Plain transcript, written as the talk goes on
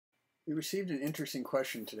We received an interesting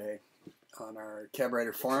question today on our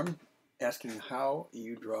CabWriter forum asking how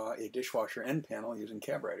you draw a dishwasher end panel using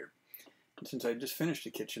CabWriter. And since I just finished a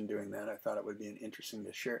kitchen doing that, I thought it would be an interesting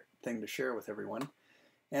thing to share with everyone.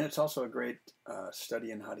 And it's also a great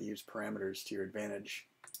study in how to use parameters to your advantage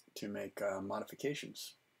to make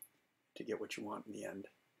modifications to get what you want in the end.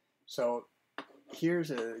 So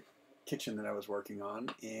here's a kitchen that I was working on,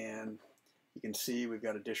 and you can see we've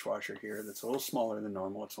got a dishwasher here that's a little smaller than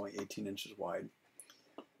normal. It's only 18 inches wide,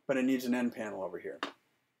 but it needs an end panel over here.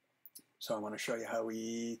 So I want to show you how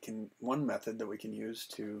one method that we can use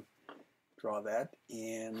to draw that.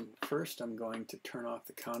 And first I'm going to turn off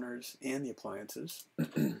the counters and the appliances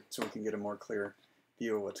so we can get a more clear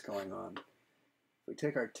view of what's going on. If we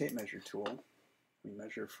take our tape measure tool, we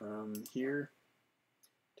measure from here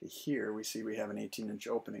to here, we see we have an 18-inch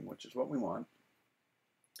opening, which is what we want.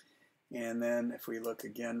 And then if we look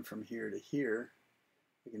again from here to here,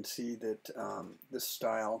 we can see that this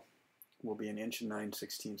style will be 1 inch and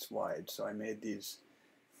 9/16 wide. So I made these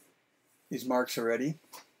marks already,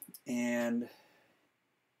 and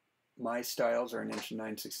my styles are 1 inch and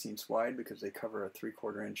 9/16 wide because they cover a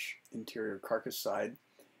 3/4 inch interior carcass side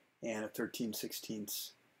and a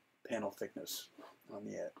 13/16 panel thickness on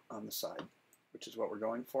the side, which is what we're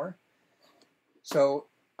going for. So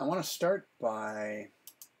I want to start by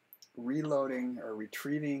reloading or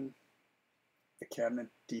retrieving the cabinet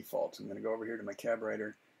defaults. I'm going to go over here to my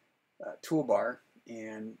CabWriter toolbar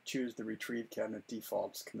and choose the Retrieve Cabinet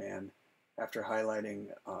Defaults command after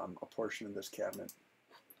highlighting a portion of this cabinet.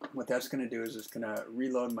 What that's going to do is it's going to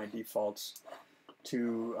reload my defaults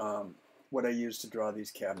to what I use to draw these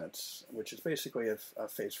cabinets, which is basically a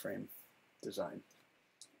face frame design.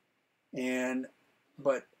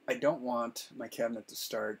 But I don't want my cabinet to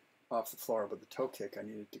start off the floor with a toe kick. I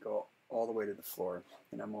need it to go all the way to the floor,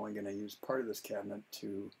 and I'm only going to use part of this cabinet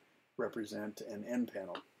to represent an end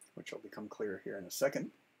panel, which will become clear here in a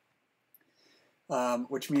second.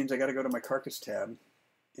 Which means I got to go to my carcass tab,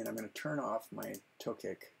 and I'm going to turn off my toe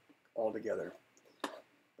kick altogether.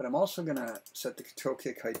 But I'm also going to set the toe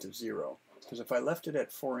kick height to 0, because if I left it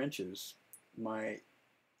at 4 inches, my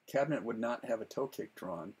cabinet would not have a toe kick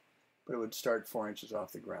drawn, but it would start 4 inches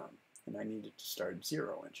off the ground, and I need it to start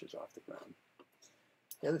 0 inches off the ground.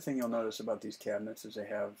 The other thing you'll notice about these cabinets is they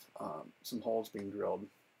have some holes being drilled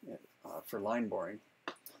for line boring.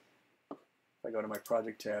 If I go to my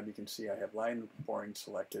project tab, you can see I have line boring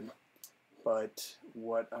selected, but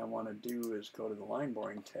what I want to do is go to the line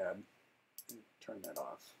boring tab and turn that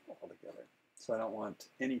off altogether. So I don't want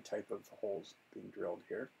any type of holes being drilled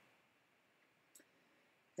here.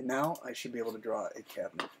 And now I should be able to draw a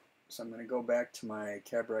cabinet. So I'm going to go back to my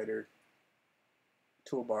CabWriter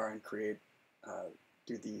toolbar and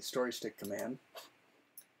do the story stick command.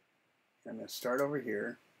 I'm going to start over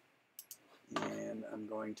here, and I'm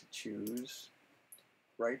going to choose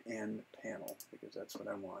right end panel because that's what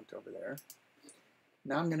I want over there.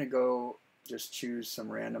 Now I'm going to go just choose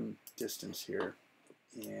some random distance here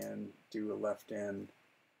and do a left end,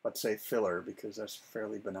 let's say filler, because that's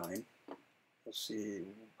fairly benign. We'll see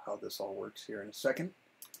how this all works here in a second.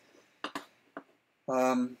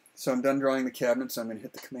 So I'm done drawing the cabinets. I'm going to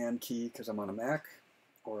hit the command key because I'm on a Mac,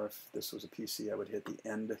 or if this was a PC I would hit the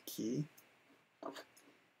end key.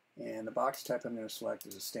 And the box type I'm going to select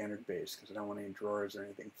is a standard base because I don't want any drawers or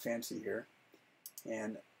anything fancy here,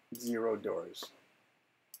 and 0 doors.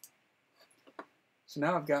 So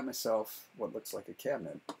now I've got myself what looks like a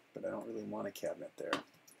cabinet, but I don't really want a cabinet there.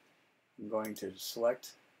 I'm going to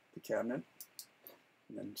select the cabinet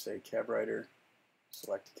and then say CabWriter,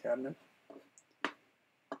 select cabinet.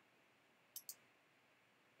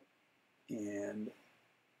 And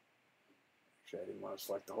actually I didn't want to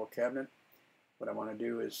select the whole cabinet. What I want to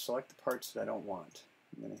do is select the parts that I don't want.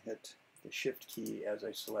 I'm going to hit the shift key as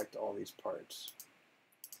I select all these parts.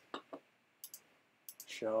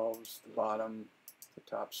 Shelves, the bottom, the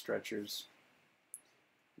top stretchers.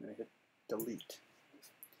 I'm going to hit delete.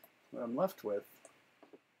 What I'm left with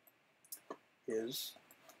is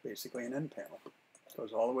basically an end panel. It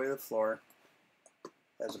goes all the way to the floor,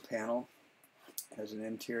 has a panel, has an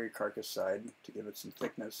interior carcass side to give it some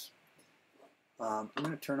thickness. I'm going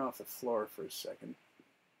to turn off the floor for a second.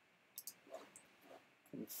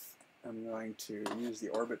 I'm going to use the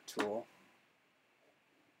orbit tool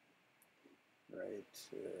right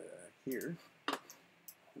here. I'm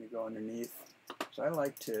going to go underneath. So I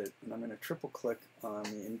like to, and I'm going to triple click on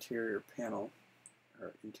the interior panel,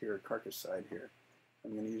 or interior carcass side here.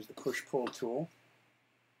 I'm going to use the push-pull tool.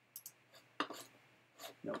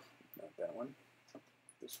 Nope, not that one.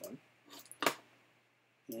 This one.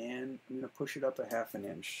 And I'm going to push it up a 1/2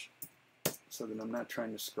 inch so that I'm not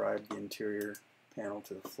trying to scribe the interior panel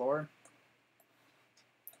to the floor.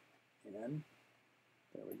 And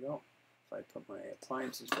there we go. If I put my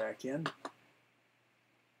appliances back in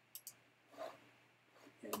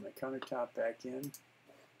and my countertop back in,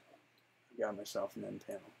 I got myself an end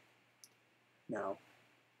panel. Now,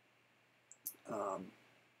 looks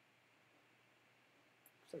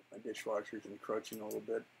like my dishwasher is encroaching a little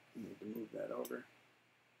bit. I need to move that over.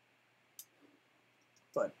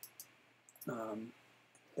 But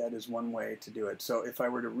that is one way to do it. So if I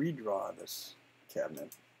were to redraw this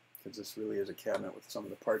cabinet, because this really is a cabinet with some of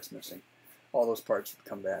the parts missing, all those parts would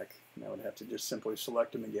come back, and I would have to just simply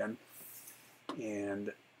select them again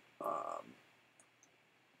and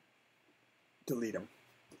delete them.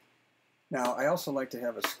 Now, I also like to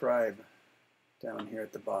have a scribe down here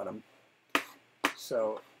at the bottom.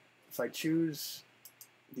 So if I choose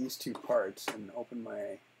these two parts and open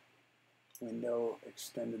my window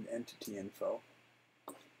extended entity info,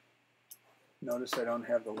 notice I don't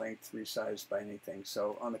have the length resized by anything.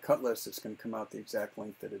 So on the cut list, it's going to come out the exact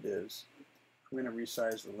length that it is. I'm going to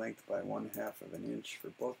resize the length by 1/2 of an inch for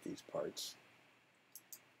both these parts,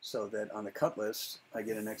 so that on the cut list, I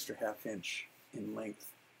get an extra 1/2 inch in length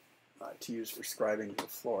to use for scribing to the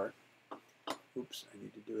floor. Oops, I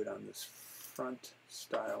need to do it on this front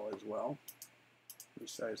style as well.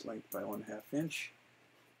 Resize length by 1/2 inch.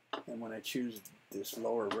 And when I choose this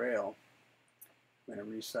lower rail, I'm going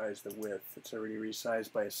to resize the width. It's already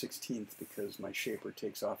resized by a 1/16 because my shaper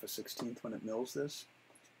takes off a 1/16 when it mills this.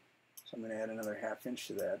 So I'm going to add another 1/2 inch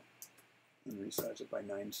to that and resize it by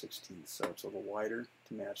 9/16. So it's a little wider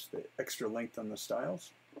to match the extra length on the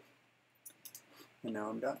stiles. And now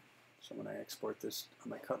I'm done. So when I export this on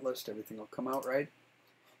my cut list, everything will come out right,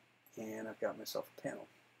 and I've got myself a panel.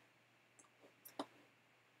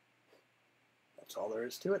 That's all there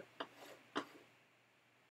is to it.